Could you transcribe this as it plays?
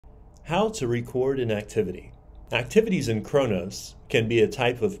How to record an activity. Activities in Chronos can be a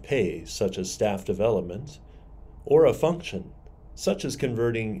type of pay, such as staff development, or a function, such as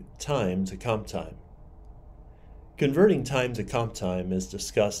converting time to comp time. Converting time to comp time is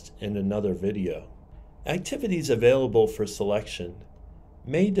discussed in another video. Activities available for selection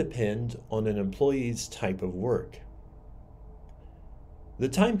may depend on an employee's type of work. The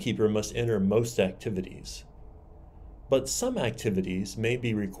timekeeper must enter most activities, but some activities may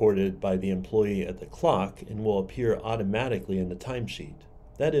be recorded by the employee at the clock and will appear automatically in the timesheet.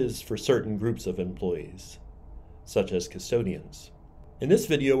 That is for certain groups of employees, such as custodians. In this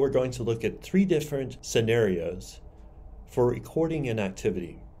video, we're going to look at 3 different scenarios for recording an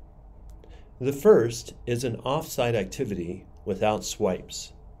activity. The first is an off-site activity without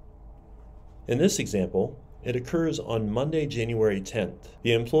swipes. In this example, it occurs on Monday, January 10th.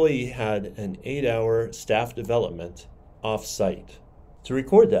 The employee had an 8-hour staff development off-site. To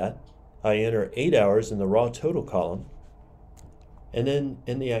record that, I enter 8 hours in the raw total column, and then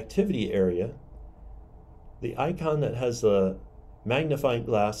in the activity area, the icon that has the magnifying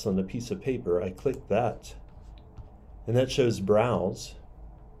glass on the piece of paper, I click that, and that shows Browse.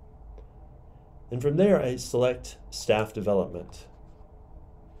 And from there, I select Staff Development.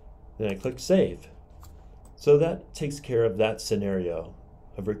 Then I click Save. So that takes care of that scenario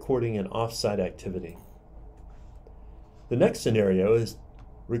of recording an off-site activity. The next scenario is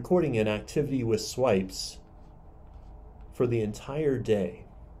recording an activity with swipes for the entire day.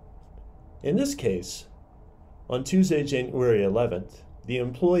 In this case, on Tuesday, January 11th, the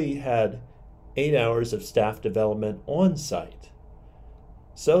employee had 8 hours of staff development on site.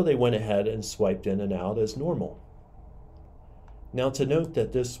 So they went ahead and swiped in and out as normal. Now, to note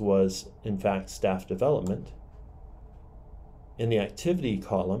that this was, in fact, staff development, in the activity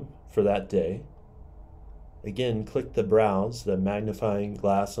column for that day, again, click the Browse, the magnifying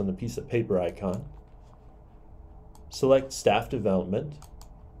glass on the piece of paper icon, select Staff Development,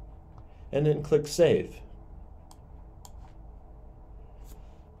 and then click Save.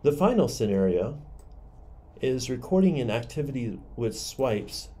 The final scenario is recording an activity with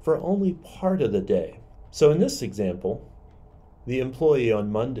swipes for only part of the day. So in this example, the employee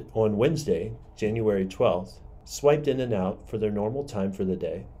on Wednesday, January 12th, swiped in and out for their normal time for the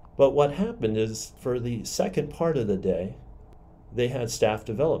day. But what happened is, for the second part of the day, they had staff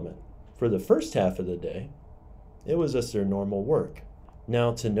development. For the first half of the day, it was just their normal work.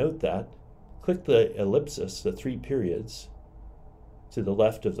 Now, to note that, click the ellipsis, the 3 periods, to the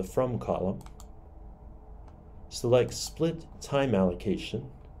left of the From column. Select Split Time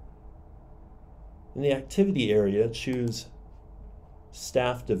Allocation. In the activity area, choose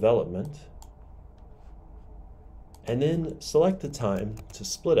Staff Development, and then select the time to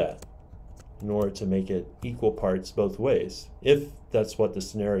split at in order to make it equal parts both ways, if that's what the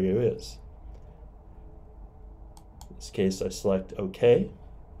scenario is. In this case, I select OK,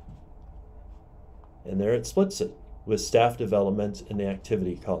 and there it splits it with staff development in the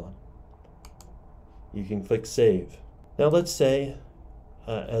activity column. You can click Save. Now let's say,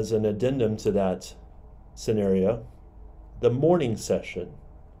 as an addendum to that scenario, the morning session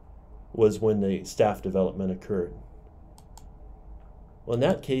was when the staff development occurred. Well, in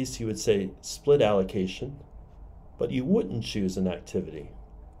that case, you would say split allocation, but you wouldn't choose an activity.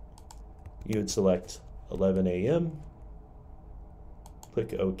 You would select 11 a.m.,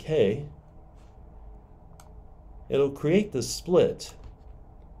 click OK. It'll create the split,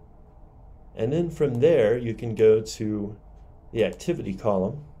 and then from there you can go to the activity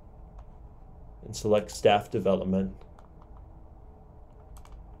column and select staff development,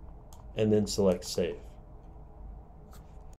 and then select Save.